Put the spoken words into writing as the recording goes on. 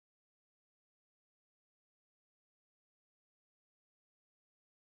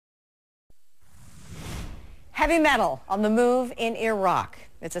Heavy metal on the move in Iraq.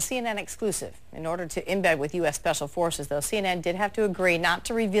 It's a CNN exclusive. In order to embed with U.S. Special Forces, though, CNN did have to agree not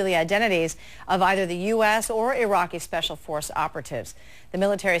to reveal the identities of either the U.S. or Iraqi Special Force operatives. The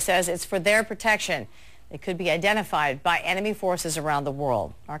military says it's for their protection. They could be identified by enemy forces around the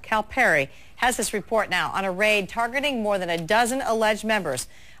world. Our Cal Perry has this report now on a raid targeting more than a dozen alleged members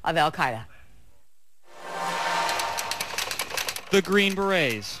of Al-Qaeda. The Green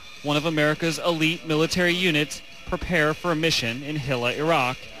Berets, one of America's elite military units, prepare for a mission in Hilla,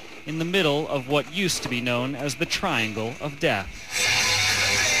 Iraq, in the middle of what used to be known as the Triangle of Death.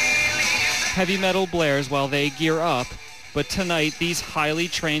 Heavy metal blares while they gear up, but tonight these highly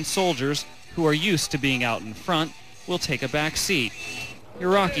trained soldiers who are used to being out in front will take a back seat.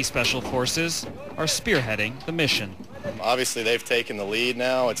 Iraqi Special Forces are spearheading the mission. Obviously they've taken the lead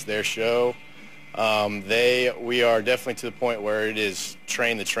now, it's their show. We are definitely to the point where it is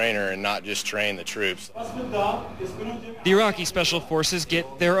train the trainer and not just train the troops. The Iraqi Special Forces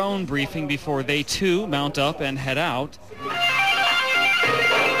get their own briefing before they too mount up and head out.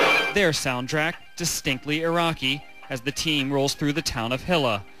 Their soundtrack distinctly Iraqi as the team rolls through the town of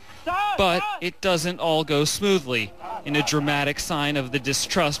Hilla. But it doesn't all go smoothly. In a dramatic sign of the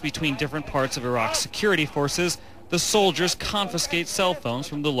distrust between different parts of Iraq's security forces, the soldiers confiscate cell phones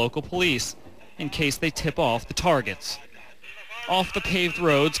from the local police in case they tip off the targets. Off the paved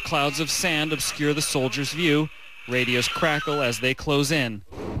roads, clouds of sand obscure the soldiers' view. Radios crackle as they close in.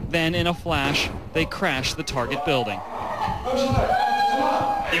 Then, in a flash, they crash the target building.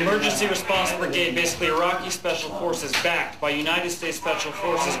 The Emergency Response Brigade, basically Iraqi Special Forces backed by United States Special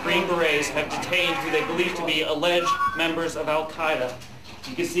Forces, Green Berets, have detained who they believe to be alleged members of Al-Qaeda.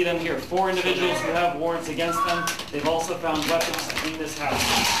 You can see them here, 4 individuals who have warrants against them. They've also found weapons in this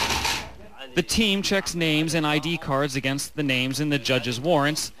house. The team checks names and ID cards against the names in the judge's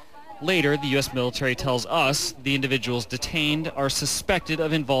warrants. Later, the U.S. military tells us the individuals detained are suspected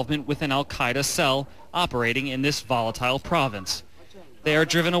of involvement with an Al-Qaeda cell operating in this volatile province. They are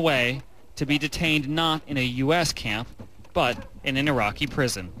driven away to be detained not in a U.S. camp, but in an Iraqi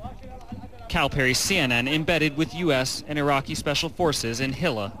prison. Cal Perry, CNN, embedded with U.S. and Iraqi Special Forces in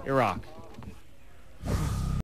Hilla, Iraq.